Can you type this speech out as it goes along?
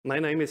My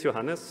name is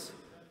Johannes.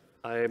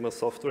 I'm a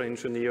software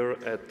engineer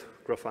at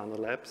Grafana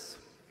Labs.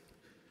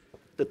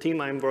 The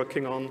team I'm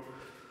working on,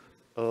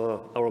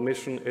 our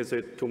mission is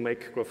to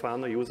make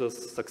Grafana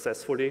users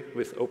successfully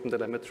with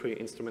OpenTelemetry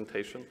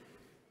instrumentation.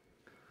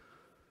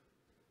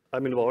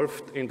 I'm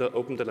involved in the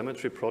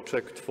OpenTelemetry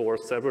project for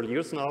several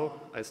years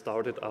now. I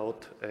started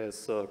out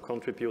as a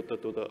contributor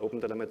to the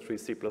OpenTelemetry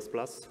C++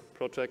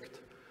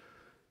 project.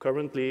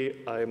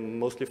 Currently, I'm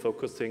mostly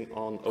focusing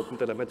on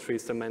OpenTelemetry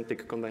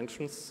semantic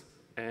conventions,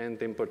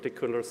 and in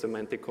particular,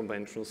 semantic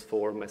conventions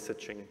for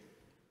messaging.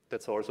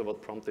 That's also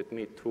what prompted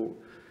me to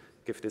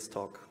give this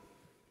talk.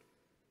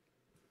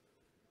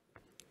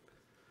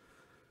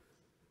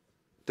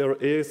 There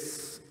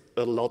is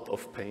a lot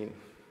of pain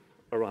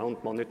around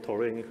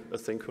monitoring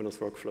asynchronous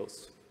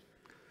workflows.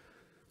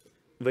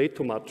 Way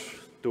too much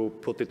to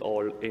put it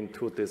all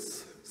into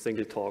this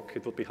single talk.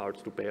 It would be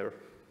hard to bear.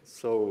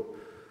 So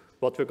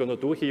what we're going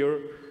to do here,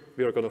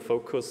 we are going to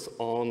focus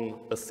on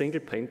a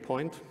single pain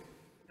point.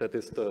 That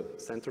is the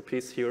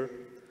centerpiece here.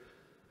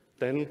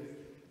 Then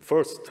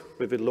first,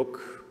 we will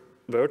look,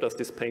 where does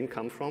this pain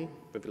come from?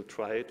 We will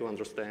try to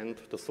understand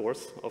the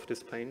source of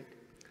this pain.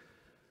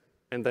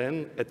 And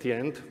then at the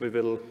end, we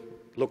will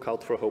look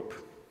out for hope.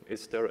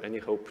 Is there any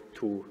hope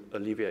to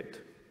alleviate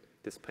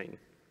this pain?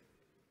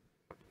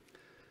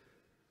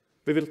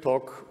 We will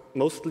talk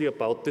mostly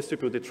about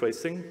distributed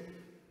tracing,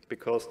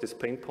 because this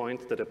pain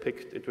point that I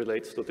picked, it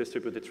relates to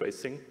distributed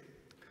tracing.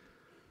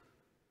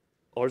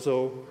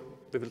 Also,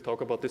 we will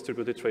talk about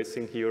distributed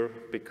tracing here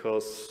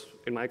because,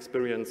 in my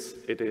experience,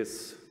 it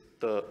is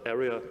the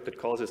area that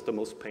causes the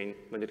most pain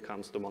when it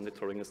comes to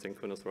monitoring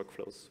asynchronous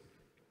workflows.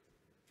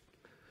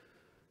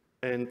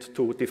 And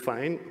to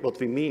define what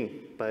we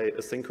mean by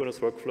asynchronous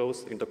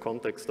workflows in the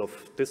context of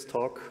this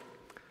talk,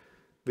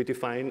 we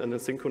define an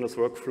asynchronous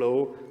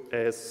workflow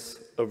as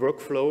a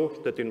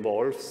workflow that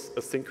involves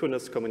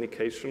asynchronous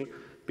communication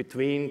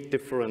between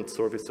different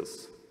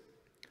services.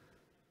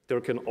 There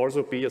can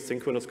also be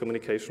asynchronous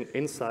communication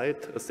inside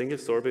a single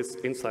service,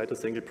 inside a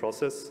single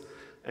process.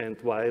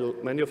 And while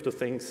many of the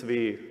things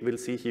we will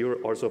see here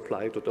also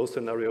apply to those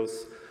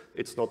scenarios,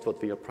 it's not what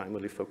we are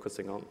primarily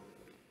focusing on.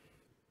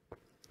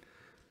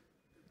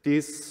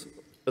 These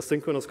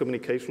asynchronous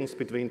communications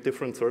between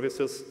different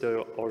services, there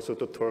are also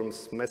the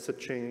terms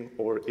messaging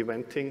or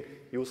eventing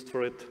used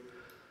for it.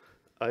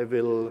 I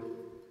will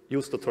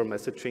use the term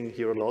messaging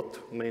here a lot,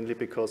 mainly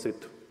because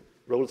it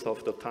rolls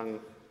off the tongue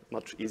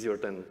much easier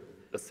than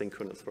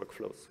asynchronous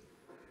workflows.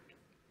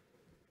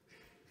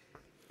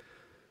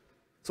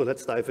 So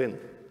let's dive in.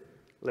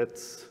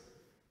 Let's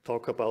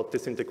talk about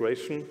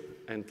disintegration,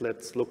 and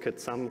let's look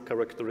at some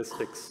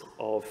characteristics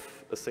of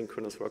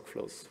asynchronous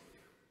workflows.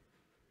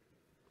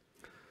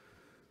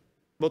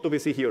 What do we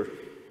see here?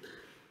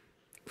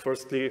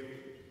 Firstly,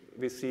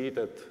 we see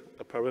that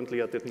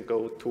apparently I didn't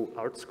go to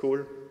art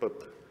school,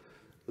 but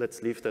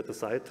let's leave that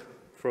aside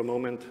for a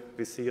moment.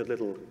 We see a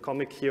little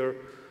comic here,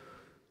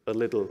 a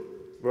little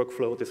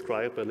workflow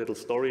described, a little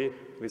story.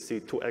 We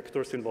see two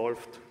actors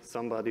involved.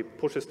 Somebody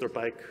pushes their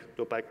bike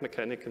to a bike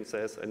mechanic and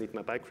says, I need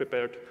my bike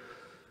repaired.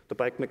 The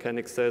bike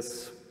mechanic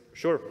says,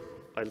 sure,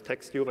 I'll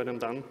text you when I'm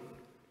done.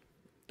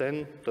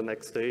 Then the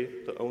next day,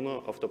 the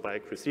owner of the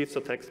bike receives a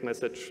text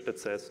message that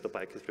says the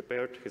bike is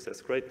repaired. He says,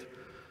 great,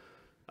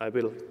 I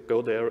will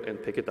go there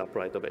and pick it up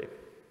right away.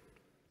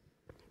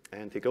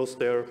 And he goes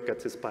there,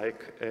 gets his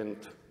bike, and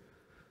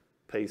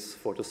pays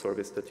for the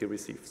service that he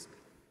receives.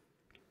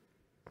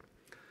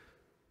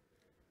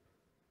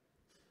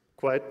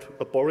 Quite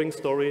a boring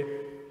story,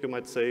 you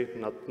might say,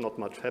 not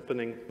much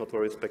happening, not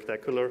very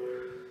spectacular.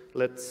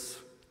 Let's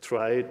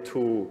try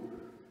to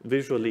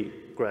visually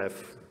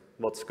graph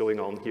what's going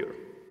on here.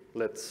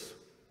 Let's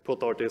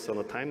put all this on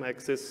a time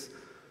axis.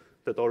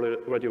 That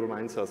already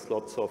reminds us a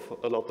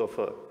lot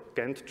of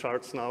Gantt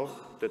charts now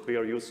that we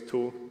are used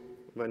to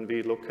when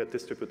we look at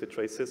distributed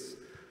traces.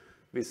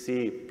 We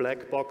see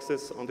black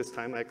boxes on this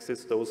time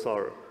axis. Those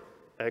are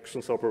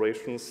actions,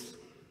 operations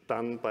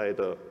done by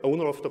the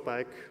owner of the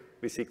bike.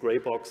 We see gray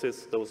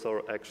boxes. Those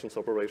are actions,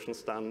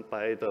 operations done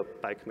by the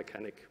bike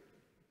mechanic.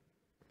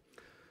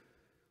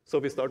 So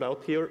we start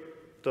out here.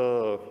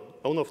 The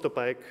owner of the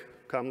bike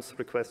comes,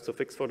 requests a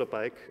fix for the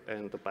bike,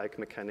 and the bike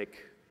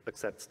mechanic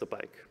accepts the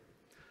bike.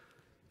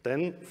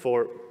 Then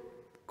for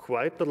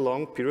quite a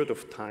long period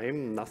of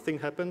time, nothing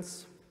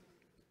happens.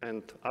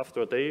 And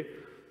after a day,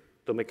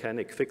 the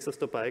mechanic fixes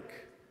the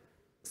bike,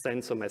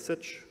 sends a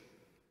message.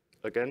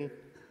 Again,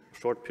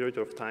 short period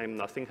of time,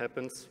 nothing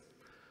happens.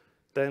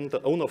 Then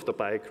the owner of the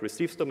bike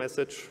receives the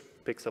message,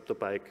 picks up the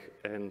bike,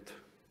 and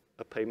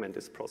a payment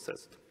is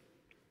processed.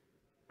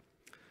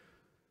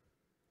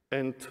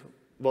 And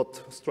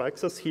what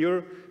strikes us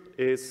here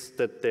is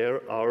that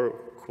there are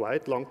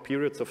quite long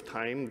periods of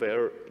time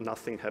where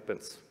nothing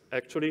happens.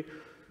 Actually,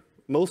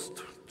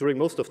 during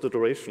most of the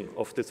duration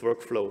of this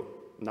workflow,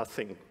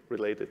 nothing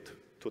related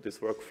to this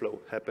workflow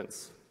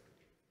happens.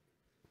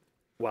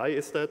 Why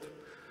is that?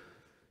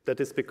 That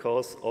is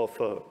because of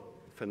a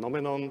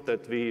phenomenon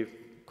that we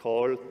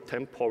call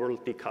temporal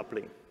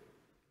decoupling.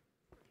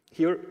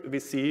 Here we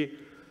see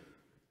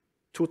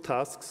two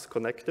tasks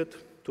connected,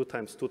 2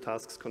 times 2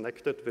 tasks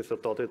connected with a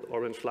dotted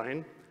orange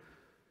line.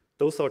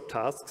 Those are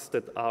tasks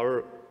that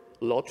are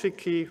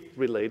logically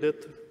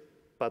related,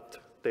 but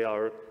they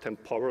are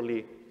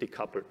temporally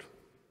decoupled.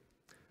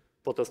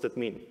 What does that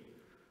mean?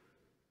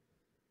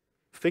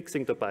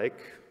 Fixing the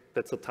bike,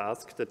 that's a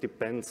task that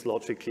depends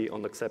logically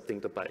on accepting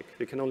the bike.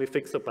 We can only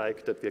fix a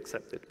bike that we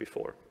accepted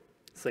before.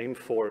 Same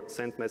for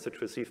send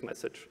message, receive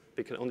message.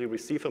 We can only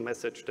receive a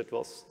message that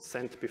was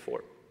sent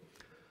before.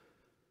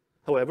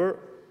 However,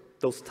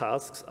 those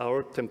tasks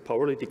are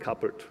temporally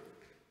decoupled.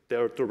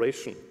 Their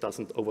duration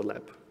doesn't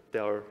overlap. They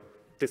are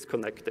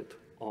disconnected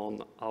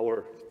on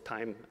our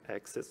time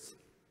axis.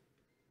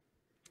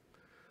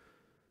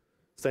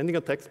 Sending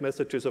a text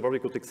message is a very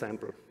good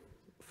example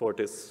for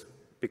this,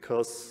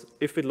 because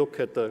if we look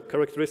at the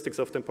characteristics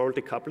of temporal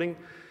decoupling,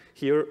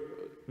 here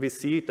we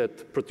see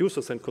that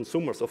producers and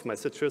consumers of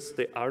messages,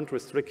 they aren't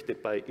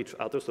restricted by each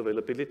other's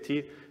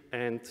availability,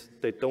 and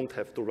they don't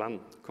have to run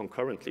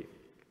concurrently.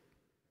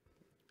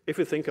 If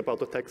we think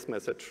about a text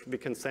message, we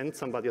can send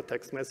somebody a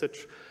text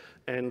message,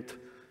 and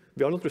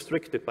we are not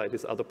restricted by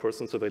this other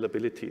person's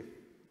availability.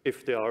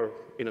 If they are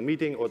in a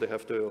meeting or they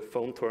have their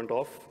phone turned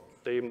off,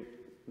 they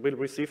will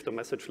receive the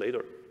message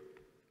later.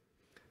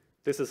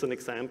 This is an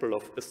example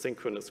of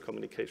asynchronous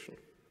communication,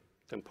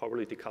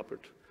 temporally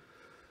decoupled.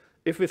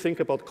 If we think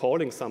about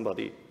calling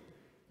somebody,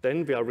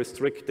 then we are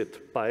restricted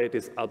by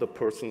this other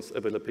person's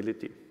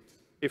availability.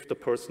 If the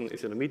person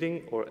is in a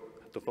meeting or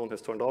the phone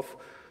has turned off,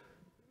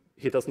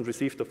 he doesn't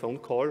receive the phone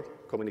call,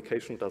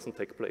 communication doesn't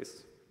take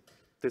place.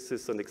 This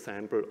is an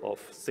example of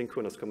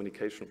synchronous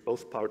communication.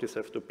 Both parties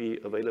have to be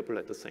available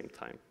at the same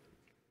time.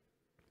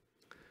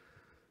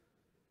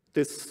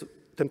 This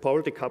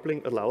temporal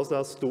decoupling allows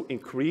us to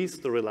increase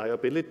the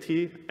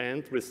reliability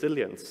and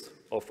resilience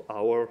of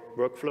our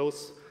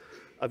workflows.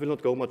 I will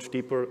not go much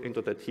deeper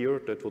into that here.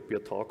 That would be a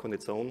talk on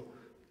its own,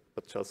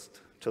 but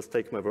just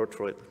take my word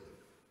for it.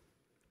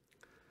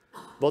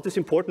 What is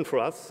important for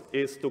us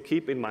is to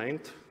keep in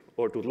mind,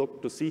 or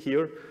to see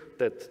here,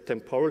 that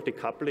temporal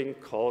decoupling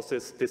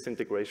causes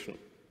disintegration.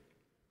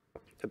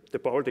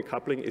 Temporal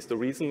decoupling is the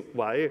reason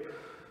why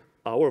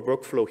our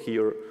workflow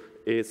here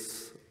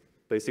is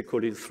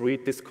basically 3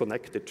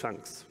 disconnected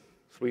chunks,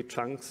 3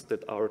 chunks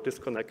that are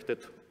disconnected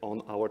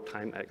on our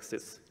time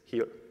axis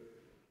here.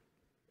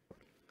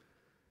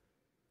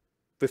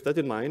 With that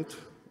in mind,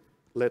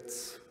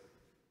 let's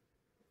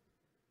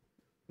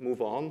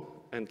move on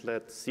and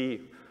let's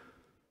see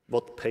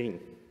what pain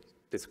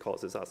this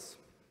causes us.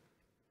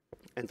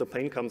 And the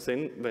pain comes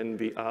in when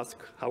we ask,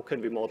 how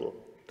can we model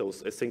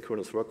those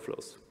asynchronous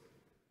workflows?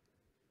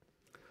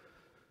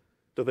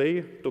 The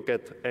way to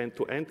get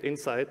end-to-end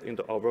insight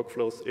into our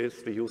workflows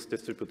is we use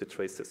distributed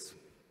traces.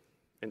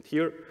 And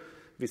here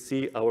we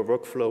see our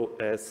workflow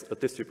as a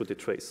distributed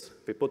trace.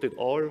 We put it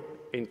all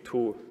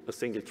into a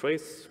single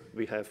trace.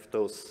 We have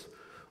those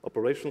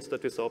operations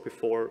that we saw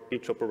before.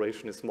 Each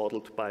operation is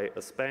modeled by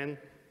a span,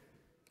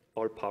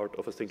 all part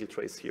of a single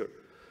trace here.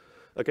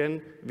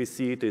 Again, we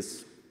see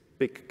these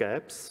big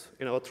gaps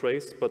in our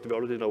trace, but we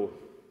already know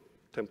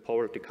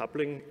temporal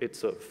decoupling.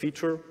 It's a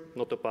feature,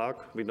 not a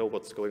bug. We know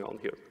what's going on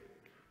here.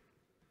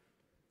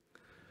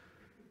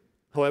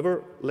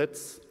 However,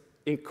 let's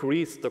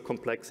increase the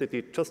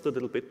complexity just a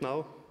little bit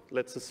now.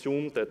 Let's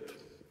assume that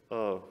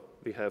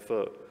we have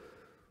a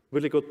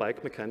really good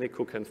bike mechanic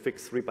who can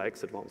fix 3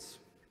 bikes at once.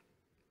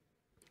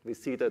 We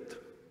see that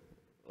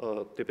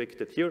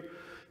depicted here.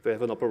 We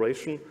have an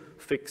operation,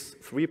 fix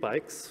 3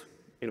 bikes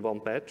in one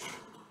batch.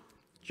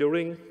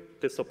 During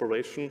this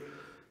operation,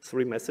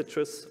 3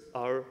 messages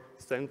are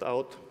sent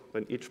out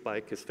when each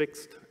bike is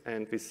fixed,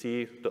 and we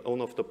see the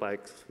owner of the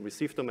bikes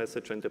receive the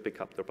message and they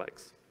pick up their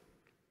bikes.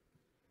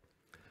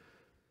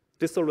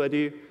 This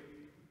already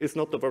is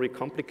not a very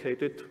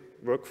complicated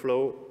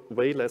workflow,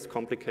 way less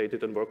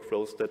complicated than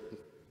workflows that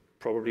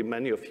probably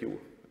many of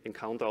you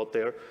encounter out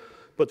there,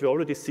 but we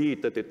already see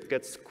that it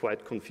gets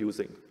quite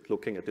confusing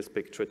looking at this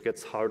picture. It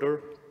gets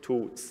harder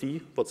to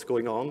see what's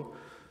going on.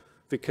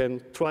 We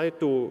can try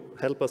to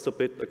help us a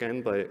bit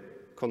again by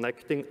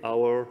connecting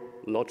our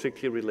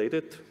logically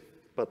related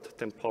but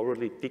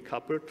temporally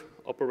decoupled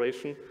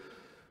operation.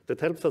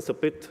 That helps us a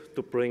bit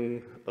to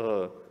bring,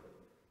 to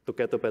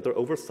get a better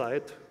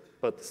oversight,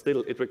 but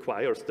still it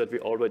requires that we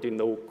already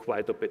know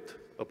quite a bit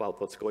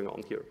about what's going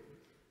on here.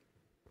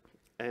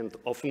 And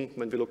often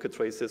when we look at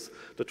traces,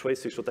 the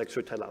traces should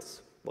actually tell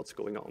us what's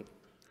going on.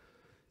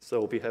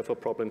 So we have a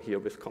problem here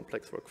with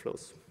complex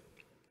workflows.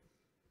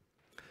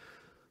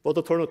 What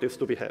alternatives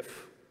do we have?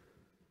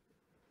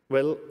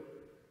 Well,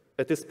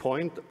 at this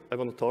point, I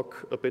want to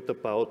talk a bit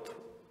about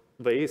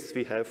ways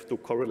we have to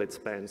correlate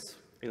spans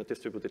in a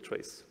distributed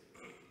trace.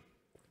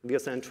 We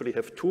essentially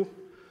have 2.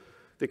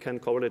 We can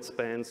correlate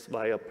spans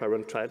via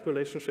parent-child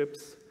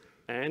relationships,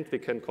 and we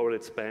can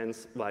correlate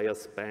spans via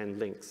span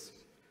links.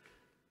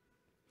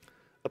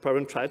 A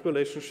parent-child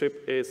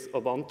relationship is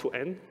a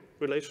 1-to-n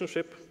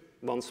relationship.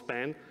 One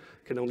span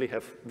can only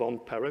have 1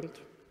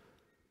 parent,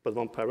 but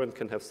 1 parent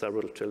can have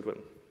several children.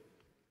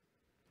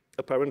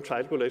 A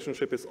parent-child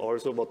relationship is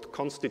also what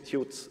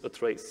constitutes a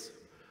trace.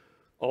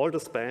 all the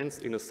spans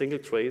in a single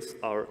trace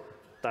are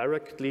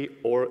directly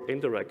or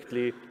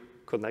indirectly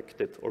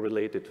connected or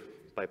related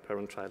by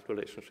parent-child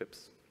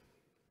relationships.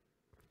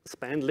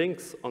 Span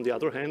links, on the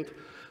other hand,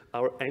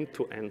 are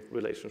end-to-end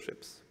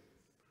relationships.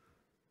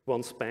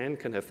 One span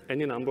can have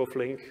any number of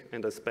links,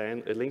 and a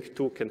span a link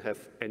to can have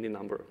any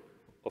number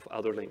of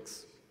other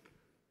links.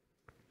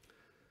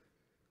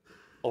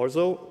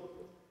 Also,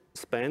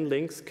 span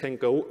links can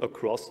go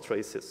across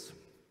traces.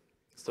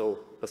 So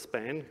a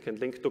span can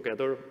link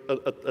together,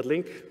 a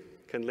link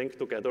can link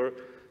together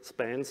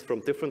spans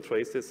from different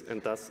traces,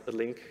 and thus a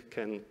link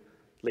can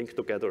link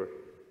together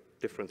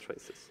different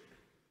traces.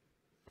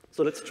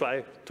 So let's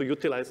try to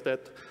utilize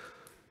that.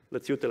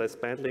 Let's utilize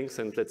span links,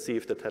 and let's see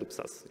if that helps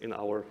us in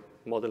our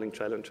modeling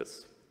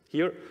challenges.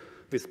 Here,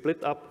 we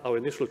split up our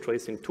initial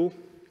trace in two.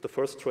 The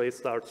first trace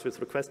starts with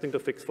requesting the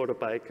fix for the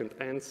bike and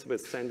ends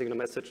with sending the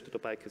message that the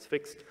bike is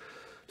fixed.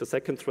 The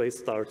second trace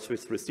starts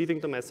with receiving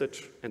the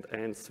message and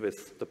ends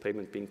with the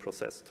payment being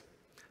processed.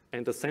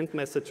 And the send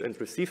message and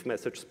receive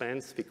message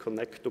spans we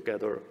connect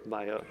together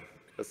via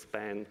a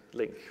span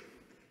link.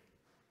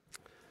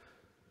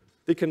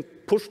 We can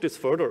push this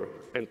further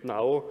and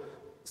now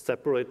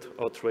separate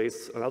our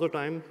trace another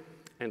time.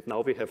 And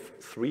now we have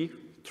 3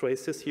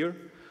 traces here.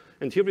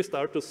 And here we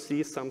start to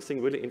see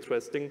something really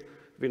interesting.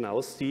 We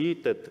now see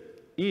that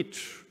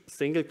each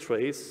single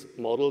trace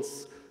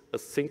models a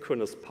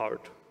synchronous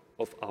part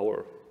of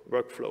our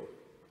workflow.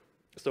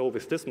 So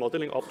with this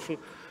modeling option,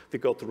 we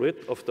got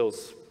rid of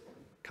those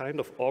kind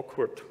of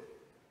awkward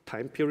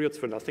time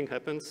periods where nothing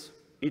happens.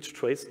 Each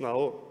trace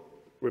now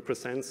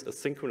represents a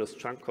synchronous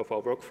chunk of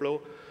our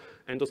workflow,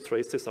 and those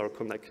traces are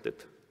connected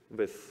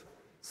with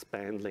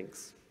span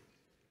links.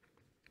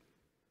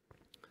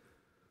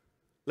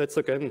 Let's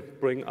again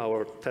bring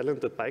our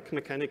talented bike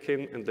mechanic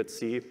in, and let's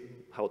see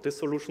how this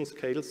solution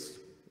scales.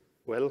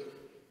 Well,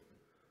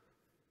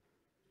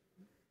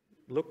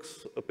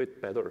 looks a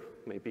bit better,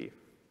 maybe.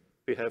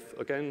 We have,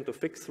 again, the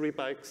fixed 3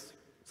 bikes,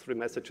 3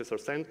 messages are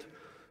sent.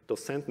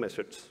 Those send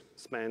message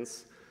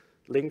spans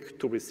link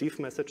to receive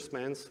message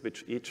spans,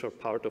 which each are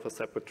part of a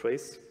separate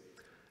trace.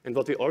 And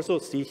what we also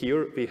see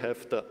here, we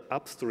have the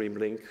upstream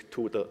link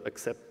to the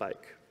accept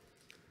bike.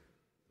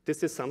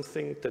 This is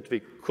something that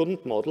we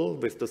couldn't model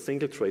with the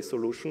single trace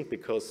solution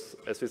because,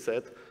 as we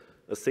said,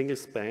 a single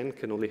span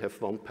can only have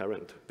 1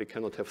 parent. We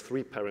cannot have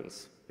 3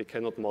 parents. We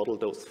cannot model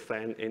those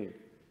fan-in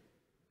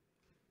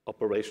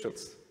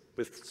operations.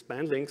 With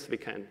span links, we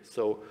can.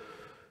 So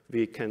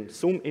we can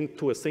zoom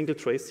into a single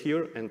trace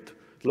here and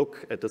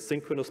look at the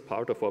synchronous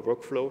part of our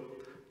workflow,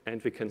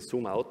 and we can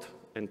zoom out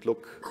and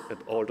look at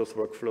all those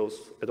workflows,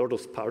 at all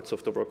those parts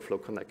of the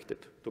workflow connected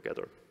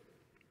together.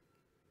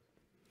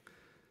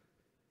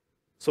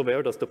 So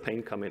where does the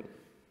pain come in?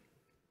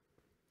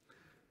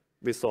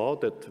 We saw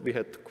that we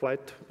had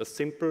quite a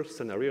simple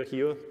scenario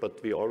here,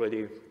 but we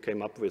already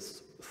came up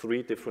with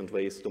 3 different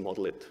ways to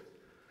model it.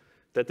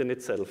 That in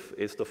itself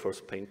is the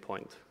first pain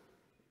point.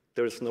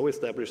 There is no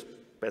established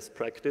best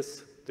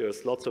practice.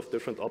 There's lots of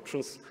different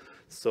options.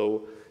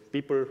 So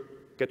people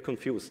get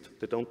confused.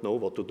 They don't know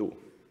what to do.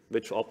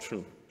 Which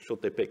option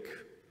should they pick?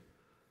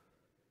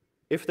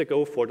 If they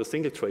go for the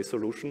single trace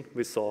solution,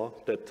 we saw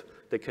that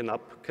they can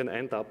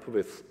end up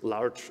with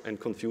large and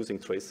confusing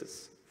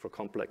traces for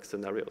complex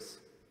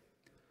scenarios.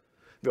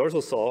 We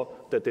also saw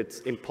that it's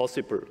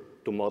impossible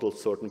to model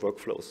certain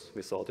workflows.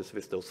 We saw this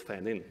with those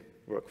fan-in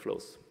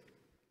workflows.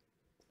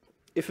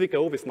 If we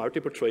go with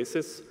multiple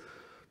traces,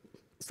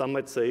 some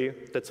might say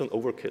that's an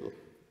overkill.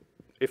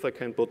 If I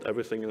can put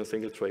everything in a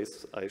single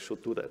trace, I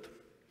should do that.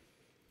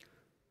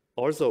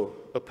 Also,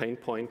 a pain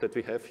point that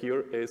we have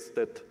here is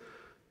that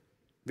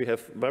we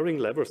have varying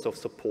levels of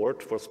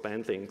support for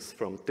span links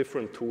from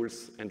different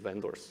tools and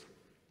vendors.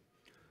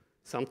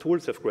 Some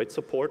tools have great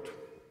support.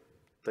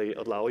 They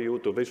allow you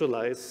to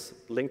visualize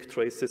link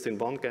traces in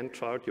one Gantt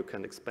chart. You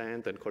can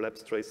expand and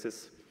collapse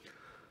traces.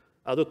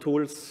 Other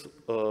tools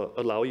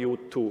allow you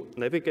to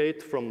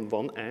navigate from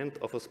one end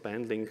of a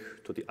span link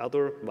to the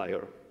other via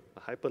a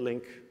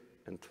hyperlink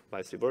and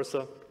vice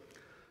versa.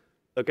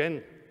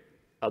 Again,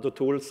 other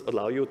tools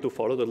allow you to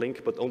follow the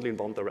link, but only in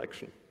one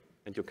direction,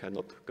 and you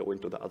cannot go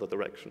into the other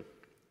direction.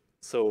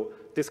 So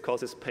this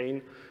causes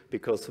pain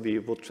because we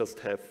would just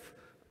have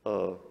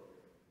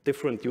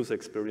different user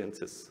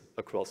experiences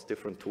across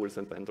different tools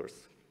and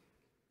vendors.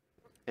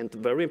 And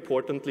very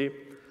importantly,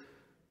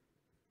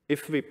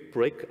 if we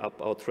break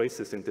up our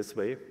traces in this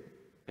way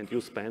and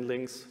use span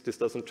links, this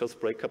doesn't just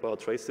break up our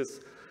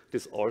traces,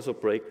 this also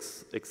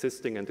breaks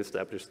existing and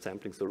established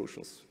sampling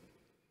solutions.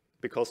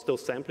 Because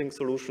those sampling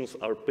solutions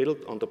are built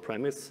on the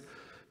premise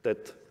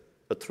that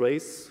a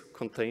trace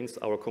contains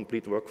our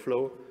complete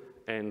workflow,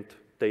 and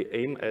they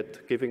aim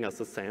at giving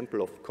us a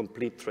sample of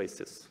complete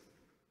traces.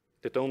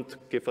 They don't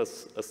give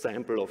us a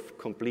sample of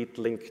complete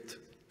linked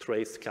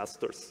trace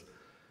clusters.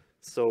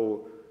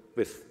 So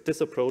with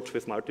this approach,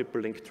 with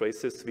multiple linked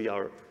traces, we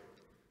are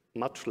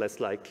much less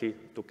likely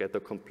to get a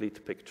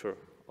complete picture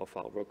of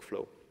our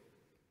workflow.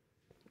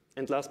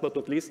 And last but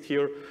not least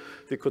here,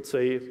 we could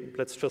say,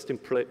 let's just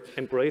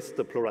embrace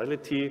the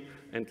plurality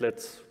and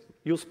let's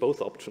use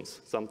both options,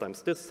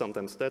 sometimes this,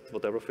 sometimes that,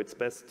 whatever fits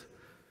best.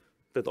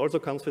 That also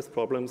comes with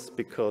problems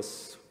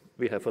because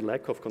we have a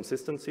lack of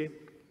consistency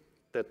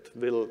that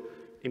will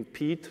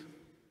impede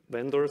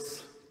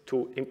vendors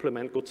to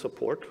implement good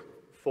support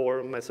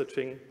for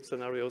messaging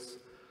scenarios.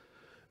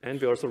 And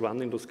we also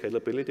run into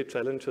scalability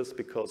challenges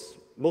because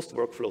most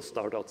workflows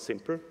start out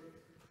simple.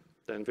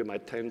 Then we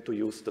might tend to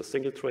use the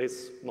single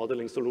trace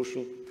modeling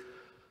solution.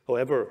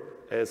 However,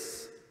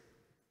 as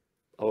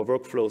our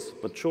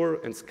workflows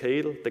mature and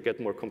scale, they get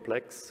more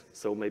complex.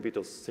 So maybe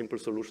those simple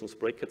solutions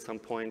break at some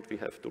point. We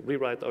have to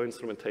rewrite our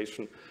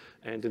instrumentation.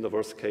 And in the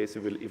worst case,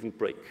 we will even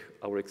break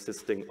our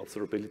existing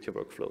observability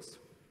workflows.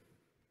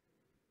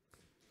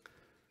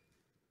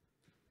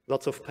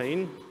 Lots of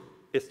pain.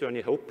 Is there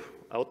any hope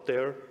out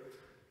there?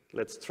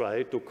 Let's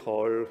try to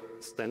call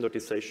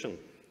standardization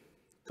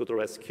to the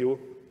rescue.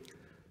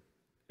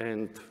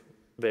 And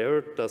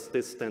where does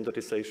this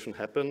standardization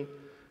happen?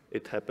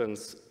 It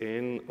happens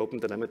in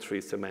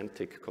OpenTelemetry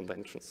semantic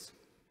conventions.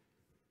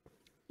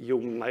 You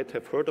might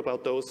have heard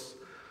about those.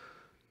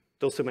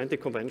 Those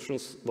semantic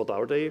conventions, what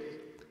are they?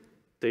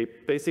 They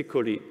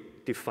basically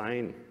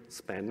define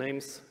span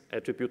names,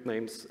 attribute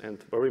names,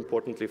 and very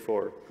importantly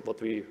for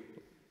what we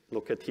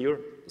look at here,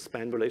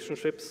 span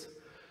relationships.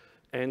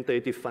 And they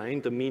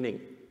define the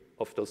meaning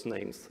of those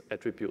names,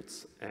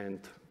 attributes, and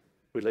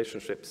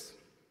relationships.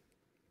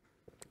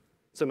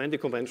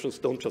 Semantic conventions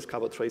don't just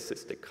cover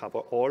traces, they cover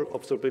all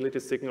observability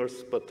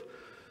signals, but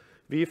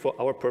we, for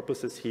our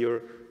purposes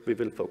here, we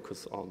will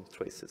focus on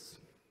traces.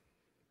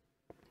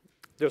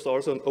 There's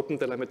also an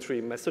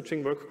OpenTelemetry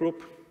messaging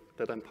workgroup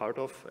that I'm part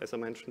of, as I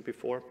mentioned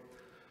before.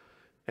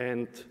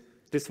 And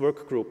this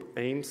workgroup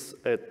aims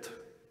at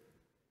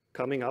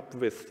coming up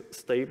with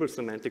stable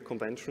semantic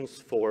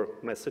conventions for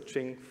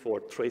messaging, for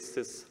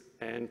traces,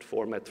 and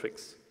for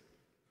metrics.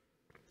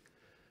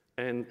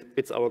 And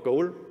it's our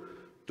goal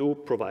to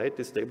provide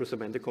these stable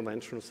semantic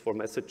conventions for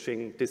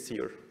messaging this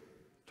year,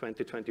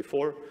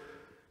 2024.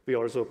 We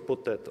also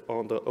put that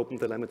on the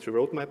OpenTelemetry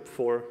roadmap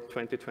for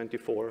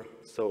 2024,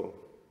 so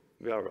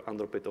we are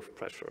under a bit of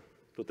pressure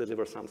to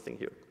deliver something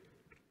here.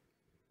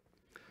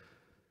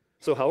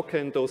 So how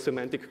can those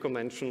semantic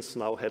conventions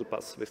now help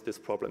us with this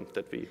problem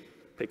that we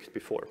picked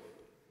before?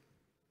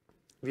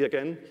 We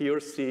again here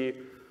see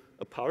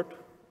a part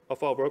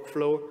of our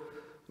workflow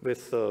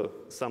with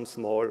some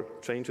small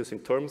changes in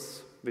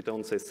terms. We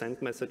don't say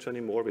send message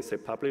anymore, we say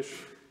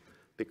publish,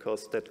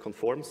 because that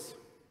conforms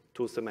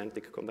to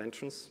semantic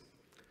conventions.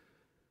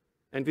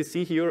 And we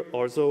see here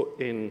also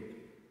in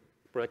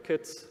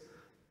brackets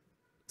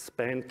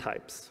span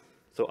types.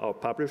 So our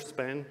publish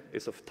span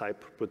is of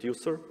type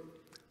producer,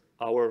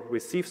 our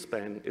receive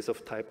span is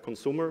of type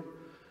consumer,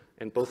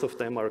 and both of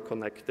them are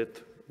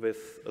connected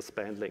with a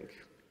span link.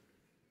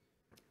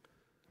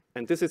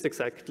 And this is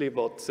exactly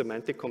what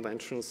semantic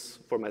conventions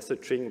for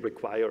messaging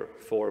require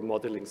for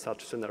modeling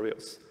such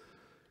scenarios.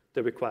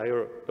 They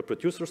require a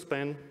producer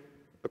span,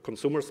 a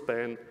consumer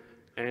span,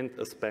 and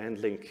a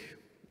span link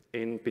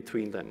in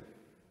between them.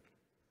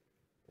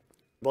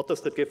 What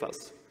does that give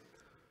us?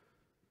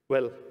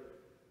 Well,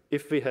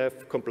 if we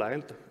have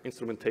compliant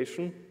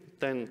instrumentation,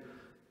 then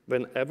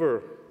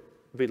whenever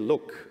we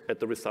look at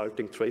the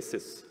resulting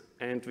traces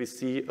and we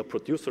see a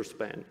producer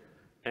span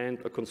and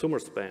a consumer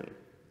span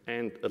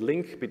and a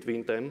link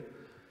between them,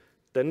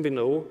 then we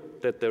know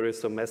that there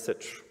is a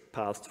message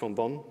passed from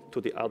one to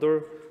the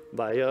other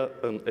via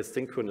an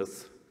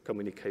asynchronous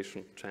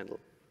communication channel.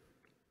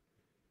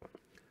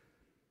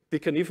 We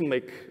can even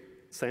make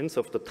sense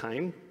of the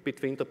time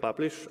between the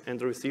publish and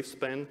the receive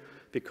span,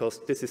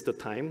 because this is the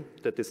time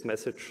that this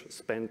message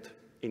spent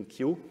in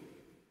queue.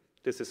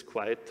 This is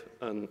quite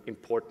an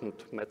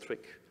important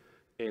metric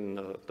in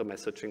the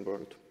messaging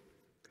world.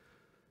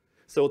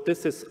 So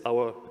this is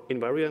our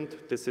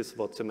invariant. This is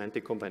what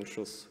semantic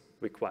conventions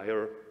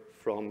require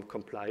from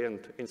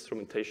compliant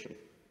instrumentation.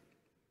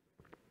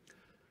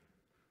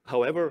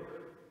 However,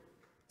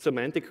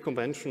 semantic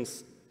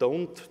conventions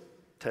don't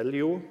tell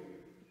you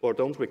or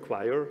don't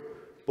require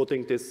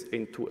putting this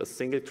into a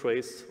single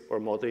trace or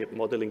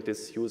modeling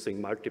this using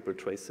multiple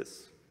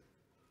traces.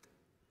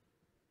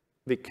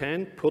 We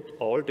can put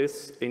all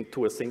this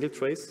into a single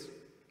trace,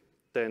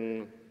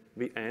 then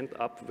we end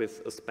up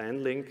with a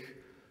span link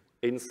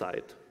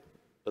inside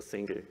a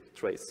single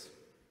trace.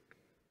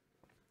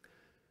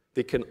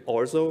 We can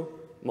also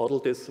model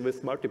this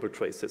with multiple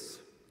traces.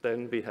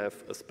 Then we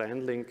have a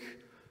span link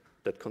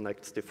that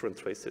connects different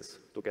traces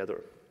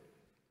together.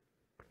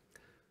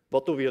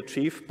 What do we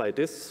achieve by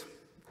this?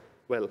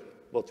 Well,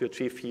 what we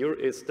achieve here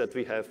is that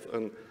we have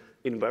an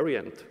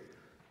invariant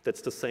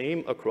that's the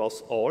same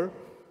across all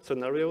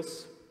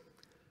scenarios.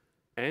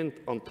 And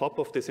on top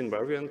of this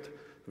invariant,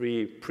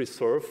 we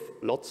preserve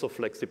lots of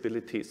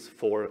flexibilities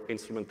for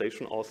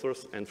instrumentation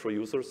authors and for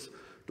users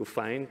to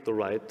find the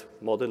right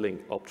modeling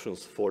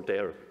options for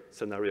their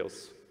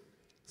scenarios.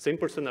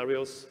 Simple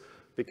scenarios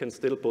we can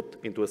still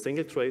put into a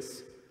single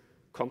trace.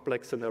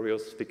 Complex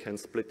scenarios we can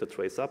split the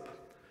trace up.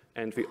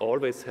 And we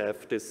always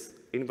have this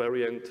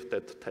invariant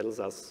that tells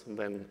us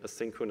when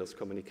asynchronous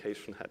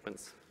communication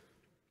happens.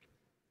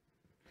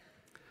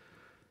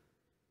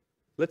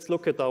 Let's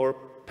look at our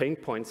pain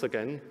points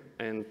again,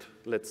 and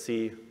let's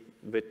see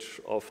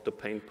which of the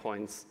pain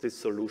points this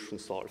solution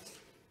solves.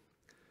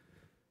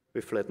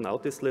 We flatten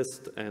out this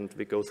list, and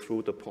we go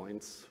through the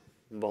points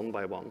one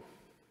by one.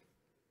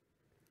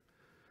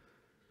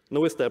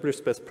 No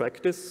established best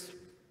practice?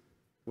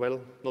 Well,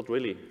 not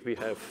really. We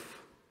have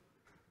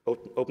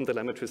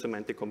OpenTelemetry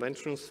semantic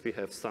conventions. We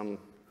have some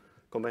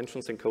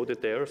conventions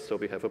encoded there, so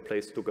we have a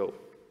place to go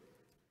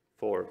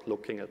for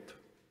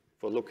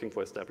looking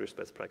for established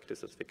best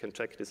practices. We can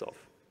check this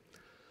off.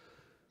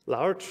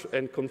 Large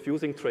and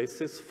confusing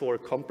traces for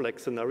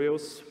complex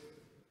scenarios.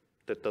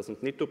 That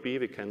doesn't need to be.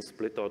 We can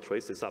split our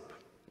traces up,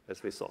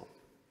 as we saw.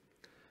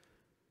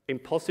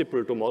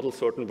 Impossible to model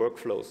certain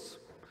workflows.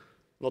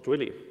 Not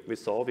really. We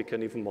saw we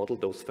can even model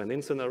those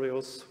fan-in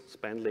scenarios.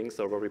 Span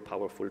links are a very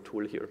powerful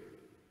tool here.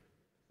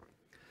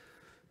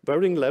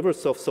 Varying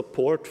levels of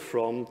support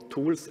from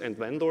tools and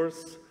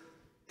vendors.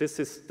 This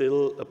is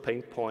still a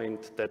pain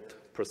point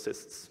that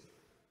persists.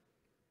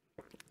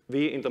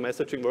 We, in the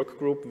messaging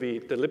workgroup, we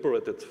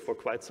deliberated for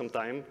quite some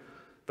time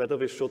whether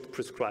we should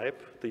prescribe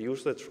the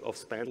usage of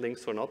span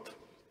links or not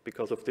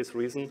because of this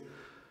reason.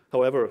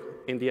 However,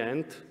 in the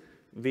end,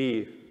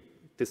 we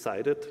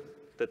decided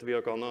that we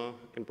are gonna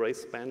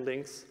embrace span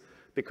links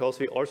because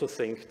we also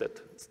think that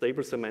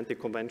stable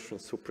semantic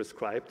conventions who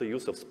prescribe the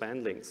use of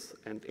span links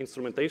and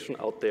instrumentation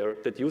out there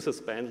that uses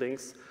span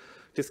links,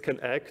 this can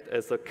act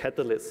as a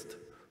catalyst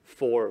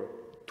for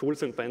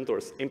tools and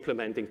vendors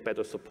implementing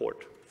better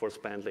support for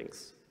span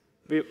links.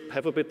 We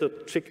have a bit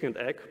of chicken and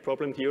egg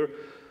problem here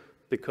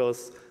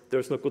because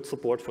there's no good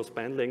support for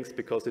span links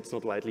because it's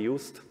not widely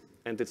used,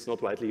 and it's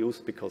not widely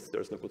used because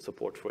there's no good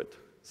support for it.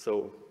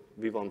 So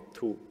we want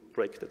to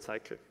break that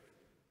cycle.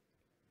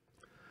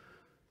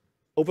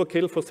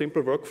 Overkill for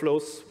simple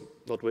workflows,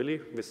 not really.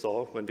 We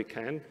saw when we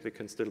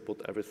can still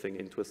put everything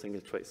into a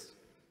single trace.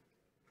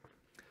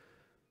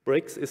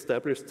 Breaks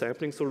established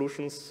sampling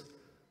solutions.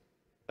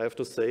 I have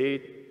to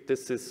say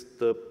this is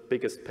the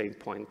biggest pain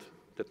point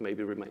that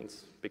maybe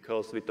remains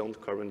because we don't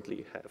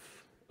currently have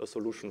a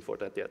solution for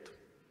that yet.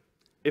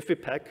 If we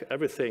pack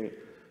everything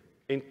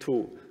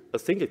into a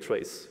single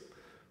trace,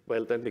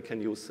 well, then we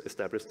can use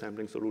established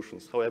sampling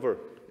solutions. However,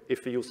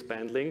 if we use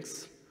span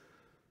links,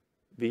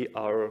 we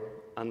are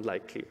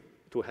unlikely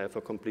to have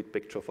a complete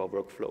picture of our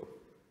workflow.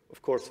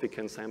 Of course, we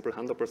can sample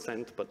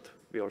 100%, but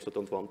we also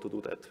don't want to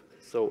do that.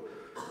 So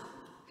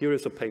here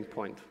is a pain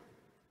point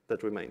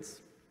that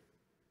remains.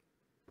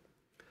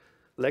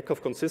 Lack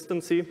of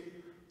consistency,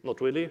 not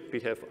really.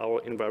 We have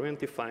our invariant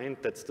defined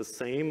that's the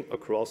same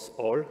across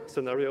all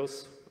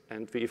scenarios,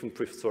 and we even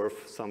preserve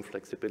some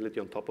flexibility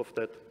on top of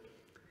that.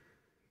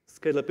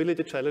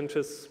 Scalability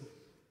challenges,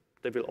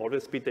 they will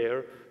always be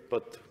there,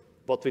 but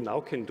what we now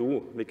can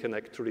do, we can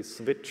actually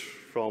switch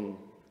from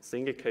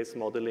single case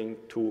modeling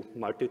to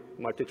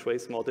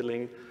multi-trace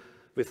modeling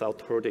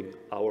without hurting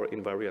our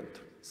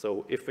invariant.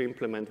 So if we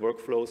implement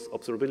workflows,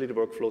 observability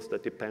workflows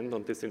that depend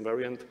on this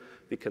invariant,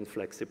 we can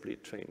flexibly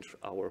change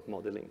our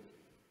modeling.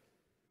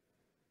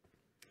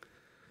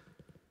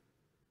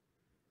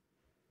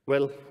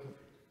 Well,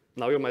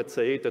 now you might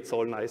say that's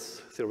all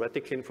nice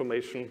theoretical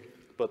information,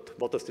 but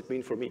what does it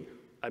mean for me?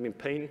 I'm in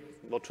pain,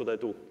 what should I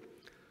do?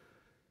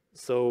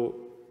 So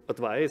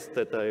advice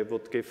that I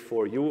would give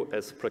for you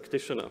as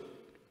practitioner.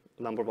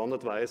 Number one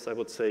advice, I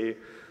would say,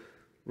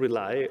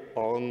 rely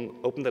on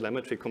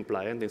OpenTelemetry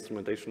compliant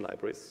instrumentation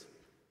libraries.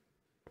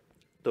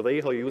 The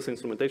way how you use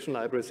instrumentation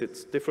libraries,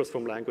 it differs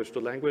from language to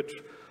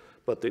language,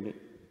 but in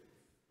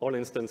all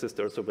instances,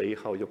 there's a way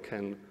how you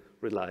can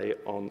rely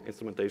on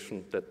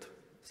instrumentation that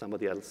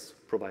somebody else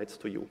provides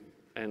to you.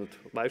 And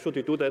why should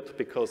you do that?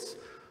 Because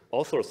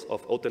authors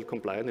of OTel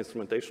compliant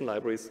instrumentation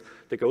libraries,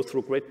 they go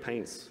through great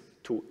pains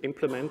to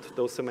implement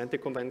those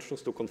semantic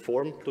conventions, to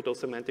conform to those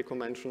semantic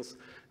conventions,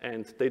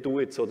 and they do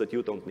it so that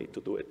you don't need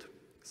to do it.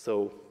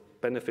 So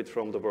benefit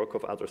from the work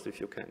of others if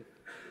you can.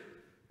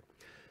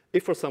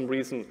 If for some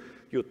reason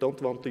you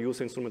don't want to use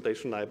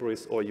instrumentation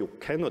libraries or you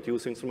cannot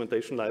use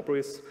instrumentation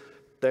libraries,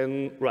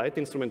 then write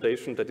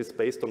instrumentation that is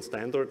based on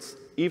standards,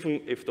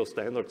 even if those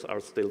standards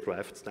are still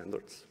draft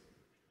standards.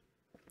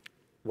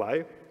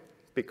 Why?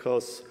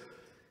 Because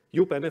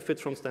you benefit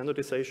from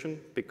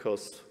standardization,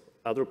 because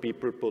other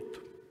people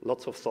put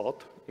lots of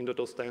thought into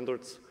those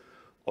standards.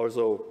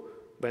 Also,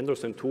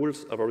 vendors and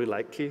tools are very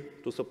likely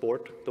to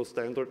support those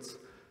standards,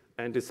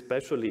 and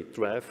especially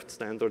draft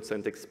standards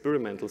and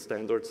experimental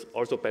standards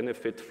also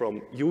benefit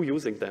from you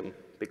using them,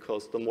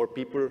 because the more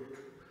people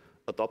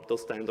adopt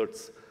those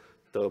standards,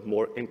 the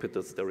more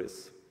impetus there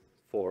is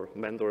for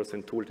vendors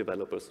and tool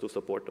developers to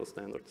support those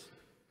standards.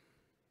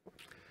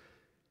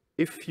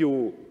 If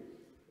you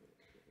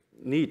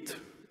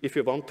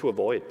want to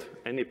avoid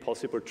any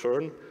possible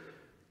churn,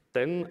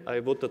 then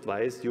I would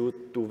advise you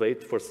to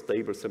wait for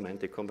stable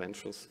semantic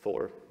conventions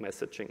for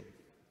messaging.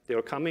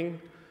 They're coming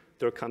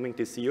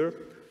this year,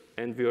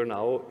 and we are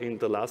now in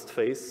the last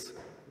phase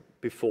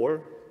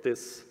before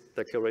this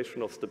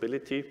declaration of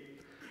stability,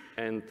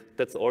 and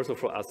that's also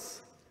for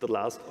us the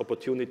last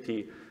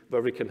opportunity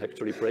where we can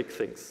actually break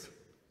things.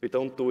 We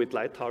don't do it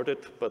lighthearted,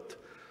 but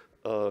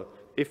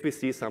If we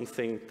see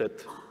something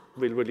that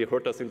will really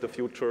hurt us in the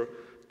future,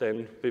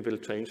 then we will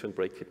change and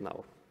break it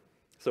now.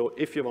 So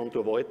if you want to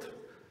avoid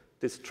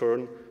this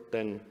churn,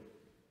 then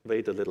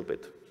wait a little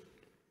bit.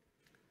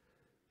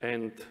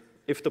 And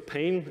if the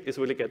pain is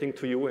really getting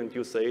to you and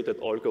you say that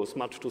all goes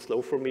much too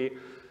slow for me,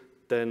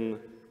 then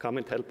come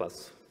and help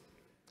us.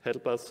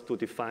 Help us to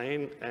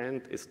define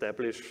and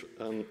establish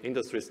an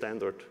industry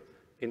standard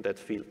in that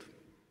field.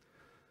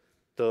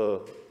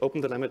 The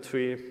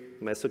OpenTelemetry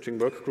messaging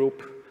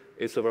workgroup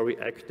is a very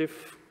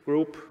active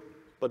group,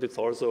 but it's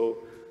also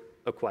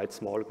a quite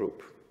small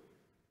group.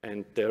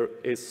 And there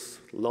is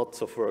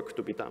lots of work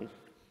to be done.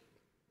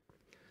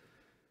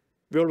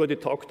 We already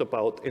talked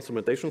about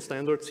instrumentation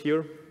standards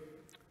here.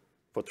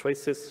 For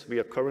traces, we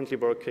are currently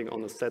working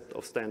on a set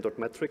of standard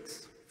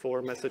metrics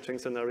for messaging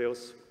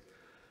scenarios.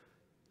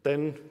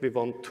 Then we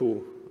want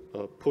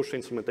to push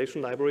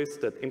instrumentation libraries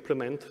that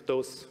implement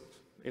those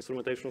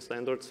instrumentation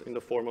standards in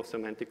the form of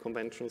semantic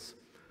conventions.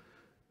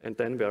 And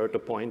then we are at the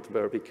point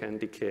where we can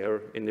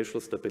declare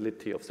initial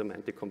stability of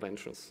semantic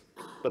conventions.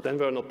 But then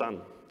we're not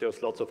done.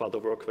 There's lots of other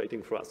work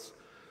waiting for us.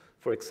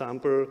 For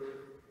example,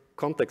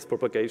 context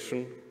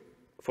propagation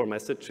for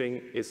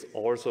messaging is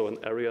also an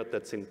area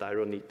that's in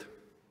dire need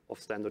of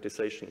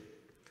standardization.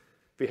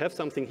 We have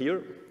something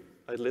here.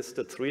 I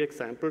listed 3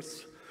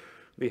 examples.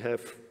 We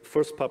have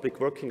first public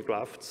working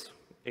drafts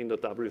in the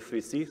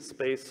W3C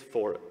space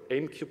for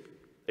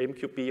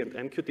AMQP and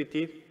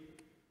MQTT,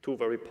 2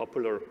 very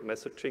popular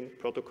messaging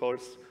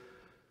protocols.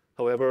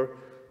 However,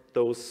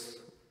 those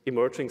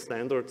emerging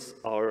standards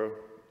are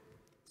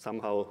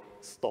somehow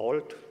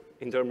stalled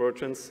in their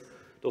emergence.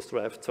 Those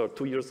drafts are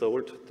 2 years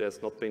old.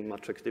 There's not been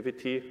much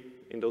activity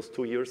in those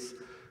 2 years.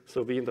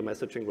 So we in the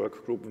messaging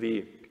work group,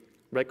 we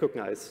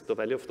recognize the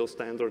value of those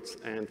standards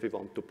and we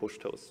want to push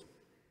those.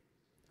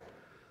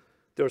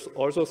 There's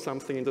also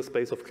something in the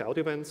space of cloud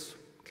events.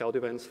 Cloud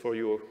events, for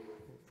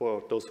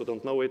those who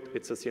don't know it,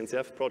 it's a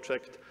CNCF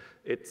project.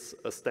 It's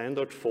a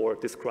standard for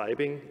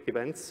describing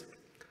events.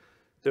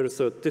 There's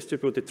a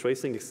distributed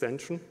tracing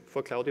extension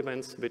for cloud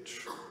events,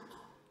 which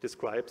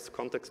describes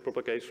context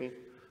propagation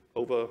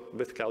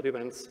with cloud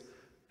events.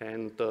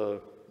 And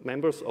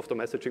members of the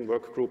messaging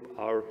work group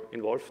are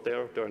involved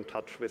there. They're in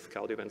touch with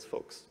cloud events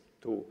folks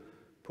to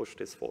push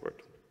this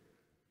forward.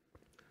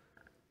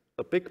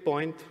 A big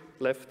point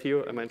left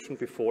here, I mentioned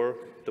before,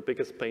 the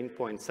biggest pain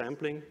point,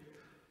 sampling.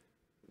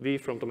 We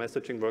from the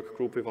messaging work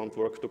group, we want to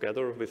work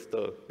together with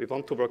the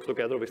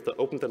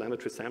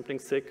OpenTelemetry sampling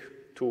SIG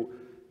to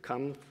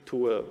come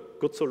to a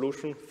good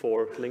solution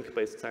for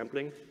link-based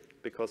sampling,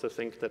 because I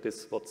think that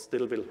is what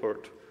still will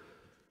hurt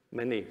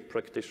many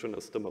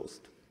practitioners the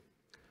most.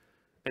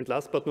 And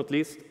last but not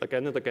least,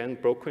 again and again,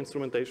 broker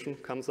instrumentation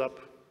comes up.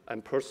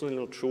 I'm personally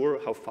not sure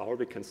how far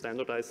we can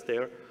standardize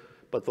there,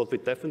 but what we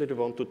definitely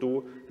want to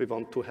do, we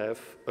want to have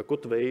a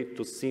good way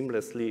to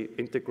seamlessly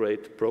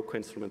integrate broker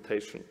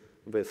instrumentation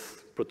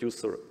with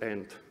producer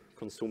and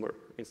consumer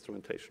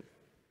instrumentation.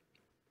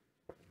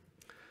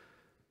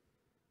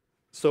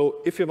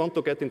 So if you want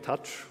to get in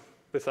touch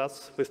with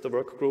us, with the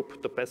work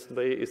group, the best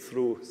way is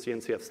through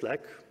CNCF Slack,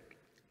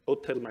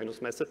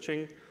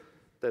 OTel-messaging.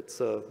 That's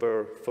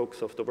where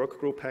folks of the work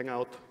group hang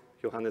out.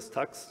 Johannes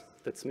Tax,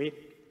 that's me.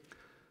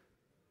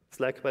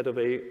 Slack, by the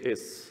way,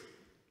 is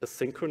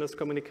asynchronous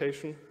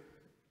communication.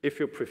 If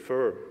you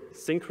prefer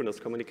synchronous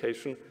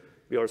communication,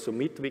 we also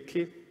meet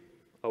weekly.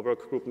 Our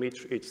work group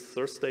meets each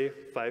Thursday,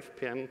 5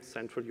 p.m.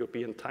 Central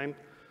European time.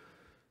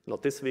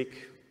 Not this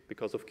week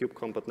because of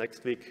KubeCon, but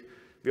next week.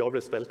 We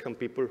always welcome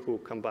people who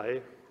come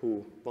by,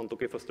 who want to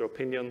give us their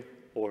opinion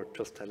or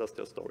just tell us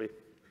their story.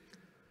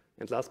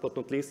 And last but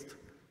not least,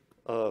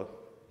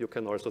 you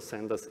can also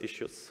send us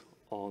issues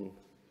on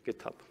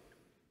GitHub.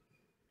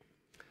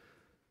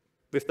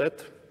 With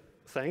that,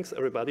 thanks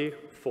everybody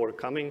for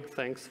coming.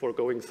 Thanks for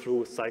going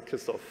through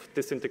cycles of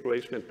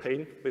disintegration and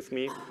pain with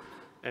me.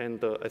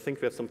 And I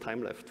think we have some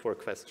time left for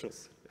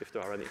questions, if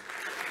there are any.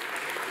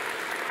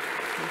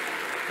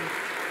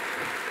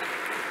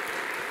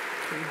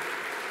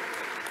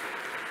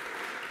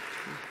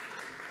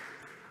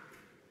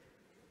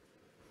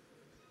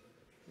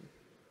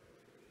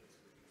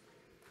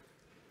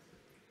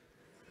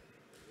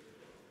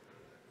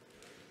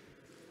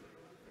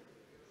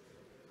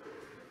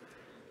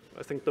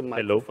 I think the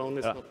microphone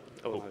is not.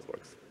 Oh, no, it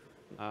works.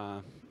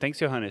 Thanks,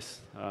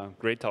 Johannes.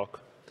 Great talk.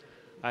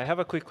 I have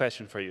a quick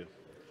question for you.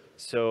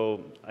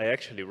 So I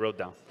actually wrote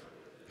down.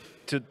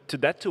 To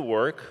that to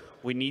work,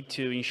 we need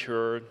to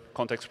ensure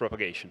context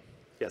propagation.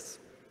 Yes.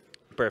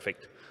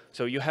 Perfect.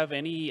 So you have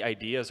any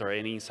ideas or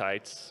any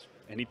insights,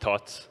 any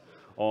thoughts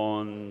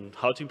on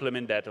how to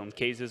implement that on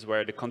cases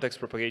where the context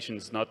propagation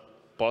is not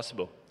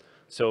possible?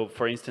 So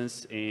for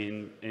instance,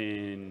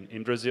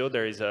 in Brazil,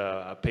 there is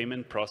a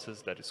payment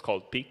process that is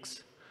called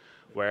PIX,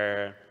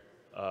 where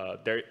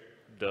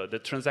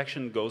the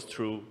transaction goes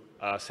through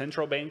a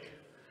central bank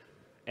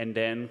and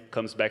then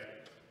comes back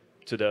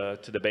to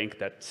the bank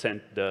that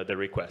sent the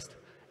request.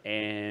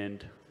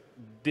 And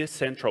this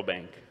central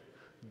bank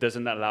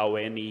doesn't allow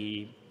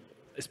any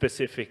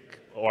specific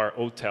or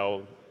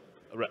OTel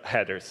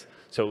headers.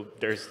 So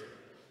there's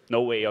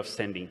no way of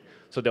sending.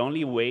 So the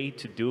only way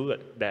to do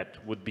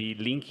that would be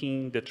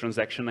linking the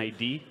transaction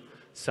ID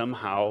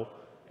somehow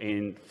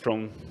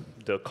from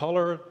the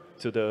caller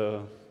to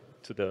the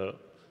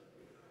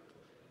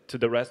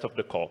rest of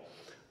the call.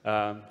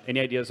 Any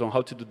ideas on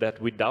how to do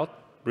that without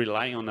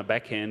relying on a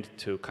backend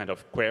to kind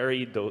of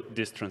query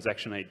this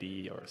transaction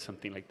ID or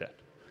something like that?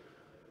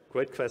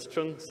 Great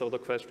question. So the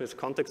question is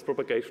context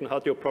propagation. How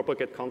do you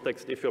propagate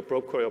context if your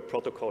broker or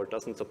protocol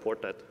doesn't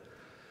support that?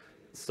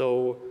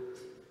 So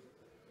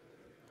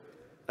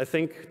I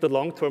think the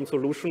long-term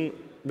solution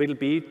will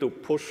be to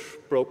push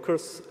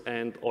brokers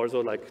and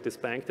also like this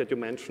bank that you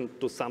mentioned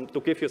to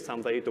give you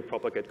some way to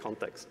propagate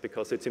context,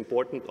 because it's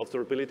important,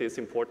 observability is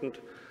important.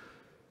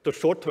 The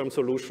short-term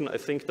solution, I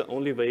think the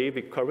only way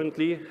we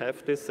currently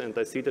have this, and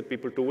I see that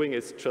people doing,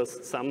 is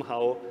just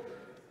somehow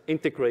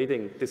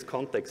integrating this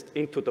context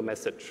into the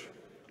message.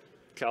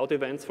 Cloud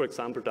Events, for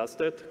example, does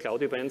that.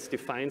 Cloud Events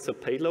defines a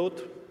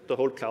payload. The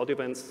whole Cloud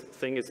Events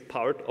thing is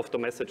part of the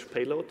message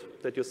payload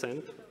that you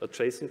send, a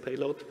JSON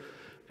payload.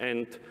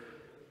 And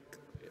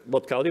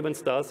what Cloud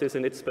Events does is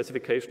in its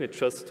specification, it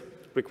just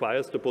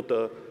requires to put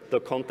the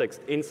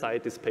context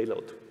inside this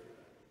payload.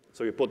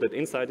 So you put it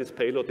inside this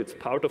payload, it's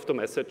part of the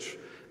message,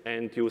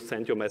 and you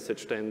send your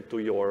message then to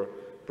your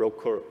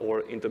broker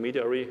or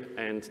intermediary,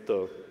 and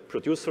the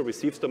producer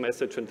receives the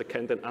message and they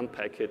can then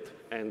unpack it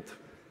and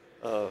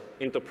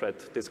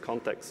interpret this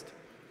context.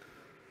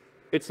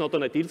 It's not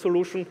an ideal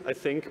solution, I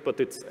think, but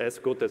it's as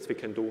good as we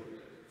can do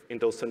in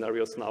those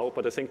scenarios now.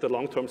 But I think the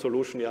long-term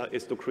solution, yeah,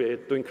 is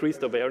to increase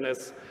the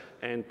awareness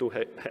and to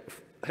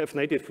have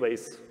native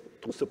ways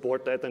to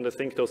support that. And I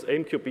think those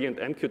AMQP and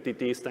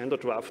MQTT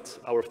standard drafts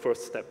are our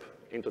first step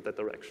into that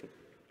direction.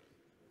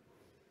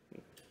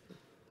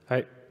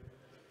 Hi.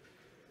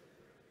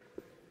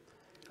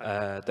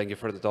 Thank you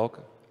for the talk.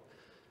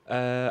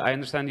 I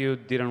understand you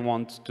didn't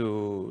want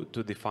to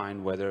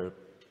define whether,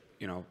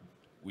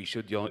 we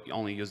should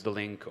only use the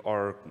link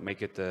or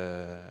make it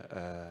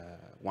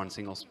one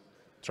single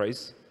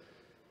trace.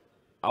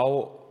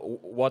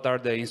 What are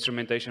the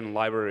instrumentation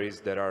libraries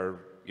that are,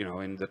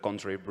 in the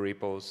contrib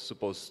repos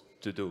supposed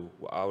to do?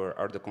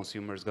 Are the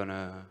consumers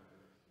gonna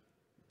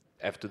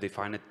have to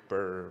define it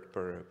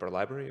per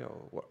library,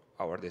 or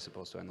how are they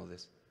supposed to handle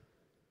this?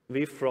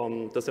 We,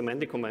 from the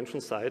semantic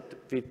convention side,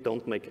 we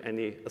don't make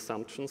any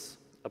assumptions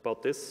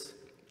about this,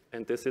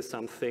 and this is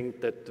something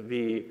that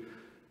we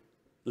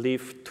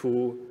leave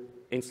to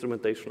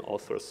instrumentation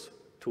authors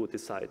to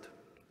decide.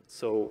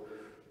 So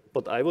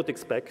what I would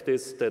expect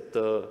is that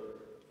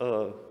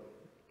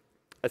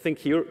I think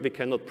here we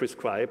cannot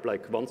prescribe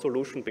like one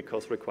solution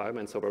because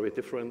requirements are very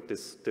different.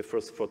 This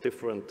differs for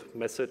different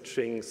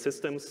messaging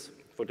systems,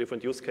 for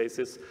different use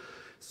cases.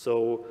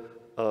 So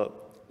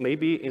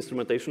maybe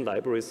instrumentation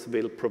libraries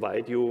will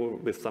provide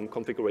you with some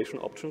configuration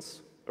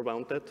options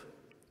around that.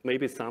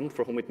 Maybe some,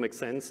 for whom it makes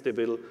sense, they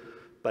will,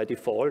 by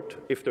default,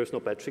 if there's no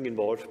batching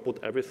involved,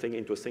 put everything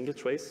into a single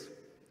trace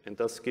and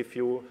thus give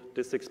you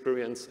this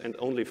experience. And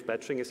only if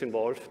batching is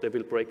involved, they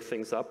will break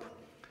things up.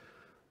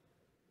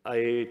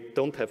 I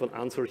don't have an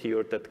answer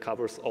here that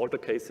covers all the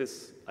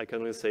cases. I can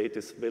only say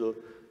this will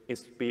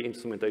be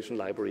instrumentation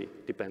library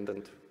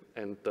dependent.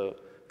 And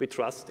we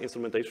trust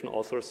instrumentation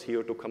authors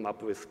here to come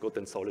up with good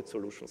and solid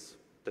solutions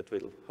that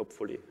will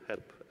hopefully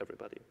help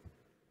everybody.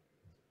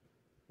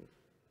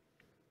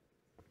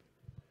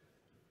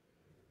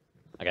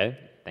 Okay,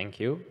 thank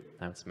you.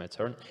 Now it's my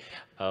turn.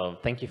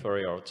 Thank you for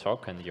your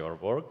talk and your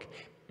work.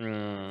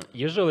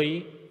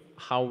 Usually,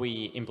 how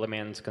we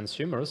implement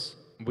consumers,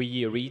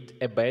 we read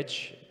a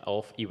batch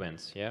of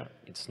events. Yeah,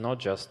 it's not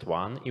just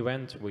one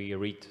event. We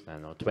read, I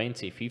don't know,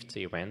 20,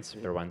 50 events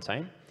per one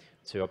time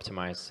to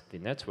optimize the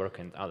network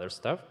and other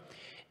stuff.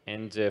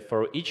 And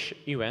for each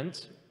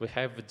event, we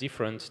have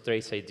different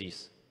trace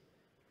IDs.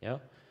 Yeah,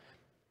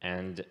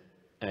 and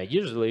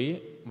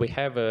usually we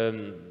have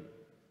an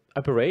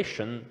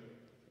operation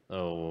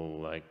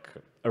like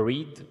a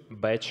read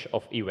batch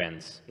of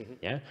events.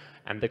 Yeah,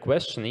 and the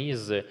question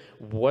is,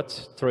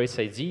 what trace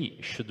ID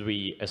should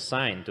we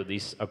assign to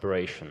this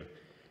operation?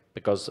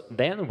 Because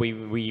then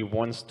we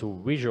want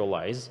to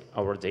visualize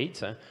our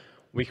data.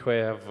 We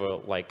have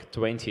like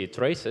 20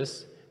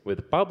 traces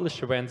with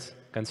publish events,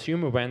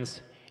 consume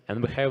events,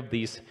 and we have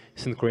this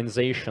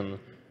synchronization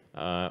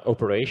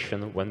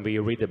operation when we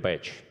read a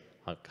batch.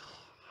 Like,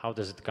 how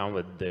does it come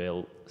with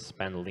the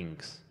span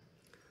links?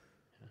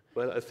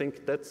 Well, I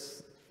think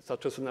that's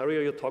such a scenario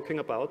you're talking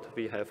about.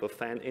 We have a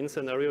fan-in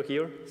scenario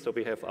here. So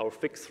we have our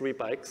fixed 3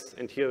 bikes,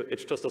 and here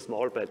it's just a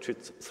small batch,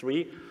 it's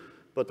 3.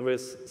 But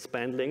with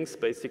span links,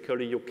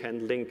 basically you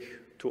can link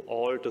to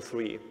all the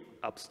 3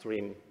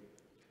 upstream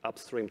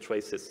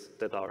traces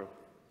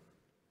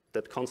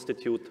that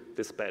constitute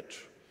this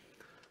batch.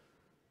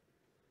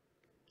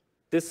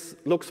 This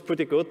looks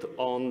pretty good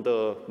on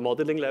the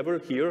modeling level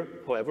here.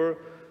 However,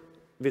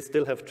 we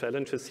still have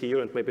challenges here,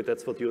 and maybe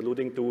that's what you're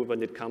alluding to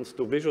when it comes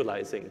to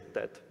visualizing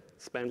that.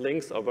 Span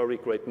links are a very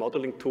great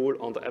modeling tool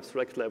on the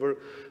abstract level,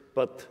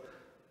 but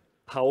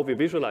how we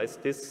visualize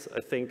this,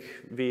 I think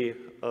we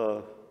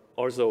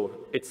also,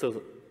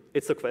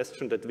 it's a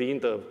question that we in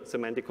the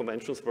semantic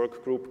conventions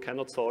work group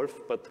cannot solve,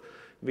 but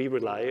we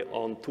rely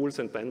on tools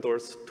and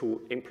vendors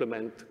to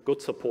implement good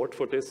support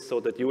for this so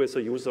that you as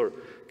a user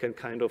can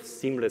kind of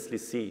seamlessly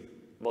see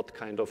what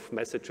kind of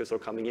messages are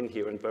coming in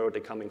here and where are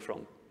they coming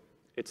from.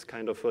 It's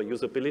kind of a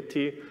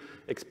usability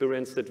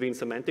experience that we in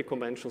semantic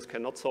conventions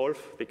cannot solve.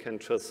 We can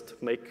just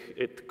make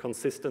it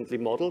consistently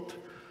modeled,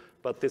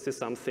 but this is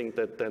something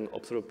that then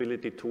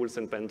observability tools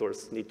and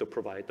vendors need to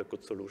provide a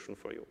good solution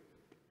for you.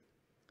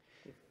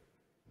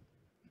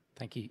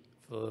 Thank you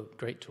for a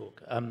great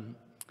talk.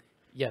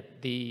 Yeah,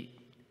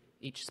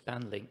 each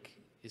span link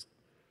is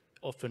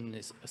often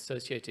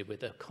associated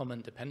with a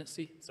common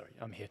dependency. Sorry,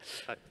 I'm here.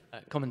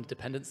 Common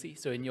dependency.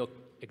 So in your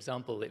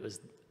example, it was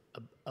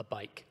a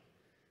bike.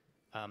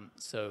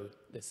 So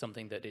there's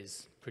something that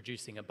is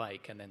producing a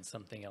bike and then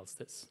something else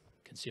that's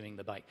consuming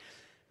the bike.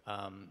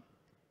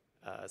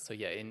 So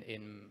yeah,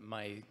 in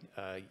my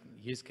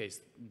use case,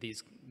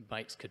 these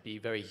bikes could be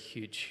very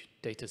huge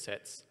data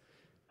sets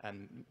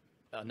and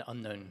an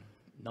unknown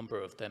number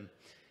of them.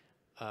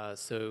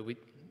 So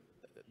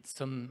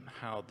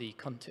somehow the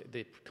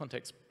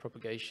context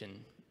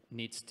propagation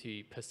needs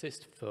to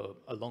persist for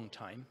a long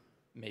time,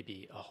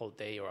 maybe a whole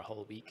day or a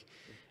whole week,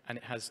 and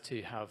it has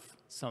to have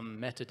some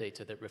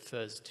metadata that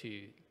refers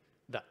to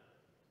that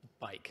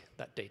bike,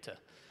 that data.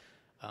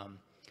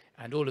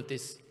 And all of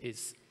this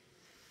is,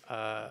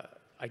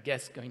 I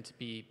guess, going to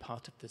be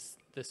part of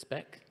the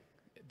spec.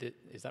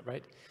 Is that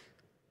right?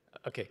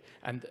 Okay,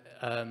 and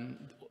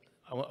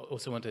I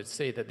also wanted to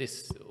say that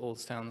this all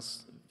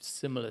sounds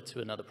similar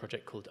to another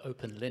project called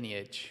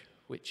OpenLineage,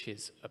 which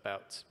is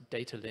about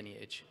data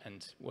lineage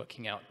and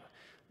working out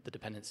the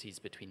dependencies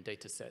between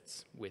data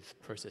sets with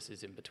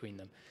processes in between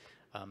them.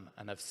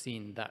 And I've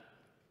seen that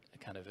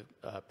kind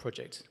of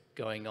project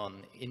going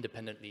on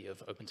independently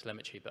of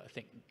OpenTelemetry, but I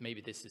think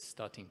maybe this is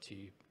starting to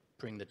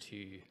bring the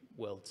two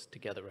worlds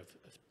together of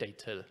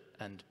data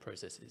and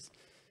processes.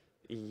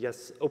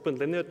 Yes,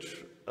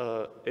 OpenLineage,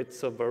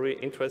 it's a very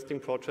interesting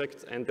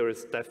project, and there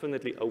is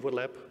definitely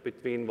overlap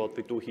between what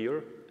we do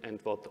here and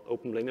what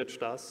OpenLineage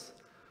does.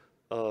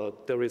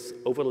 There is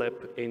overlap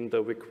in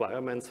the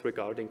requirements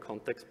regarding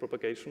context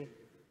propagation.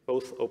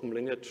 Both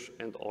OpenLineage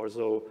and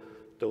also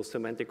those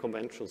semantic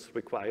conventions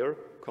require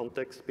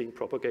context being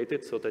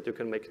propagated so that you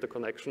can make the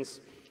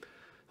connections.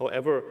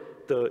 However,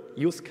 the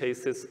use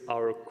cases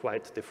are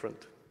quite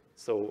different.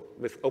 So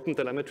with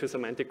OpenTelemetry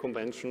semantic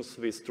conventions,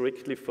 we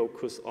strictly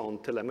focus on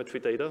telemetry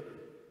data.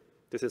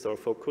 This is our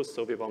focus,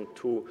 so we want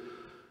to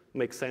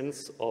make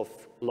sense of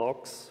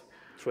logs,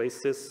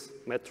 traces,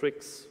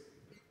 metrics,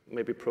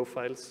 maybe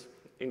profiles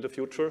in the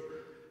future.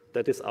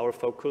 That is our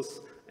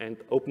focus, and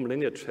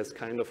OpenLineage has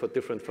kind of a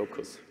different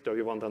focus. There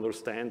you want to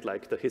understand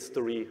like the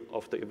history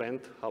of the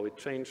event, how it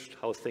changed,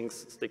 how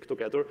things stick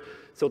together.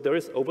 So there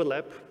is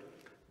overlap,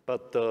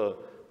 but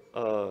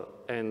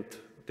and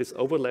this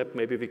overlap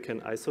maybe we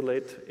can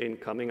isolate in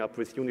coming up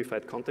with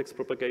unified context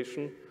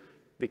propagation.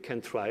 We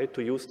can try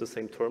to use the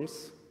same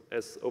terms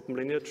as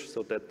OpenLineage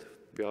so that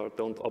we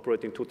don't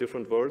operate in two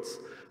different worlds,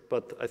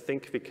 but I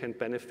think we can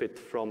benefit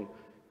from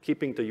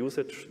keeping the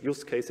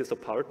use cases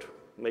apart,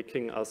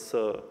 making us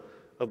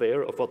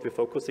aware of what we're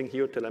focusing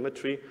here,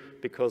 telemetry,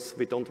 because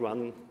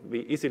we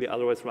easily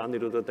otherwise run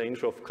into the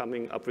danger of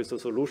coming up with a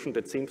solution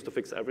that seems to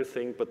fix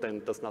everything, but then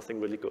does nothing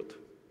really good.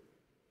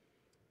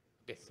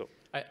 Okay. So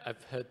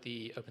I've heard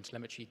the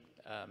OpenTelemetry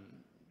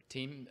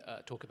team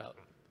talk about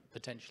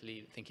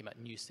potentially thinking about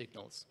new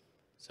signals,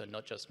 so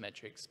not just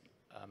metrics,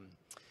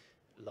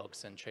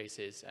 logs and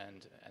traces,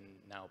 and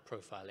now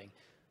profiling,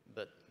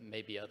 but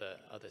maybe other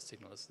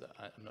signals that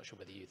I'm not sure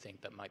whether you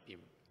think that might be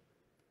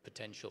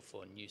potential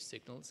for new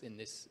signals in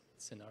this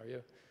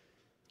scenario.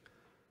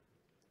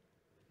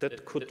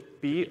 That could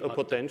be a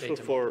potential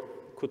for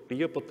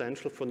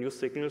new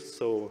signals.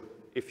 So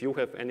if you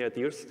have any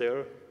ideas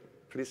there,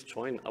 please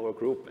join our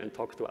group and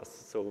talk to us.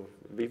 So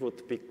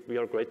we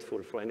are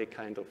grateful for any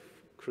kind of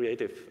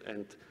creative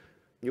and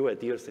new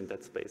ideas in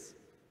that space.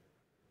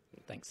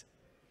 Thanks.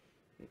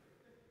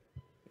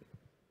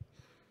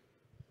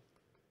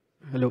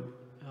 Hello.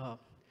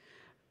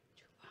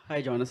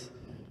 Hi, Johannes.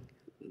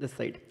 This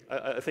side.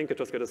 I think I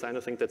just got a sign. I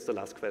think that's the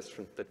last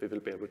question that we will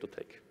be able to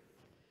take.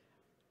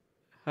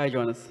 Hi,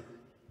 Johannes.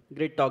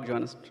 Great talk,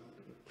 Johannes.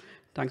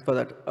 Thanks for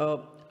that.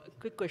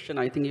 Quick question.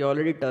 I think you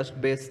already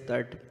touched base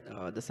that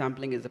the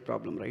sampling is a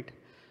problem, right?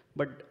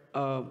 But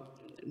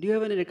do you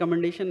have any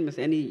recommendation,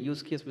 any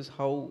use case,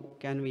 how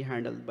can we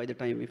handle by the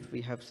time if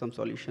we have some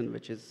solution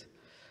which is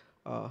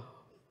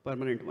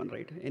permanent one,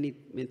 right? Any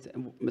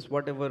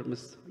whatever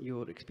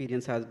your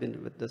experience has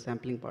been with the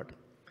sampling part.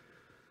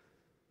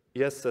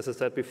 Yes, as I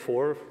said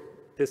before,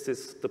 this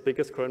is the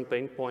biggest current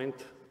pain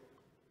point.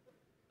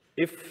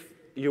 If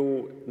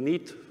you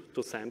need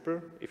to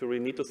sample, if you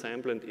really need to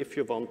sample, and if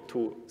you want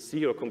to see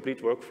your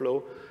complete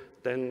workflow,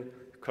 then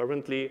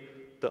currently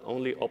the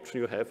only option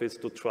you have is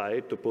to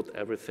try to put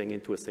everything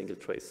into a single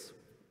trace.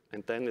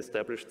 And then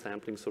established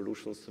sampling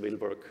solutions will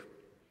work.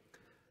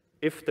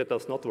 If that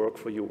does not work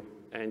for you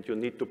and you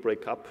need to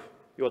break up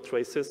your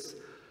traces,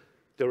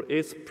 There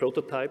is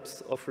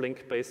prototypes of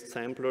link-based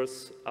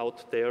samplers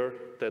out there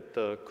that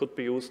could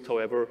be used.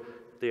 However,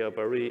 they are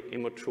very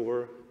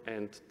immature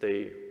and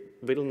they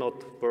will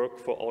not work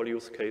for all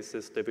use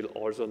cases. They will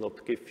also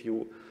not give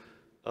you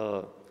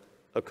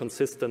a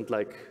consistent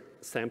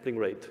sampling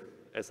rate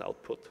as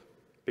output.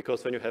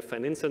 Because when you have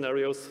fan-in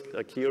scenarios,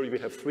 like here we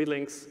have 3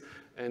 links,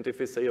 and if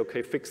we say,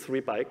 okay, fix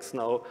 3 bikes,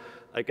 now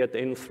I get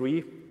in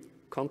 3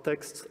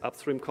 contexts,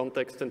 upstream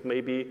contexts, and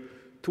maybe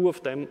 2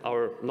 of them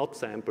are not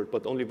sampled,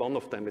 but only 1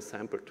 of them is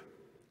sampled.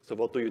 So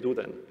what do you do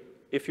then?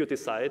 If you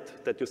decide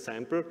that you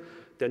sample,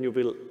 then you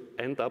will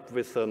end up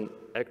with an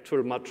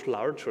actual much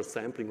larger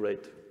sampling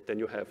rate than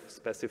you have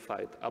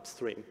specified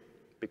upstream,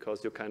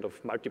 because you kind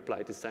of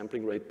multiply the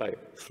sampling rate by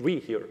 3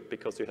 here,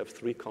 because you have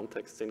 3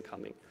 contexts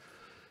incoming.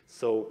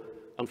 So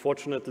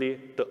unfortunately,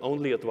 the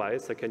only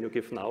advice I can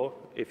give now,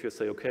 if you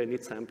say, okay, I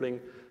need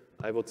sampling,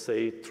 I would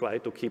say try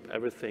to keep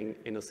everything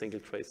in a single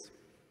trace.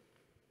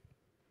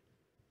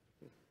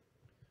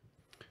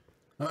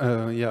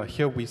 Yeah,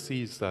 here we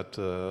see that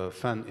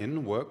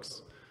fan-in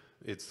works.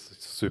 It's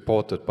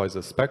supported by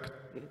the spec.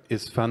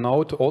 Is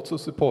fan-out also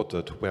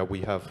supported, where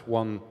we have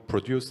one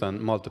producer and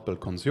multiple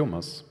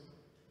consumers?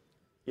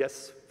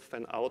 Yes,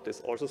 fan-out is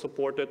also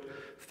supported.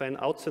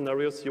 Fan-out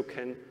scenarios you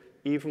can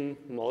even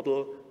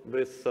model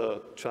with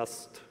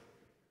just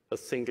a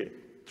single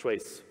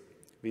trace.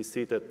 We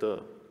see that,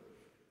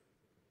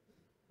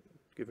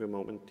 give me a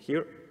moment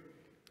here.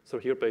 So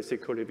here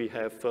basically we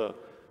have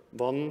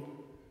one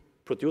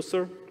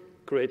producer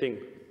creating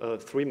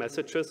 3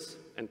 messages,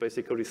 and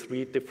basically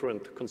 3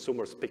 different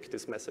consumers pick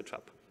this message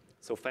up.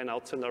 So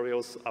fan-out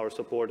scenarios are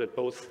supported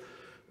both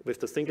with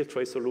the single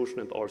trace solution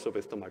and also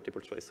with the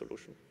multiple trace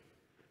solution.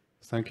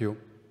 Thank you.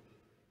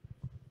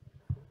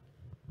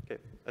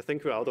 Okay, I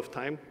think we're out of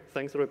time.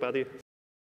 Thanks, everybody.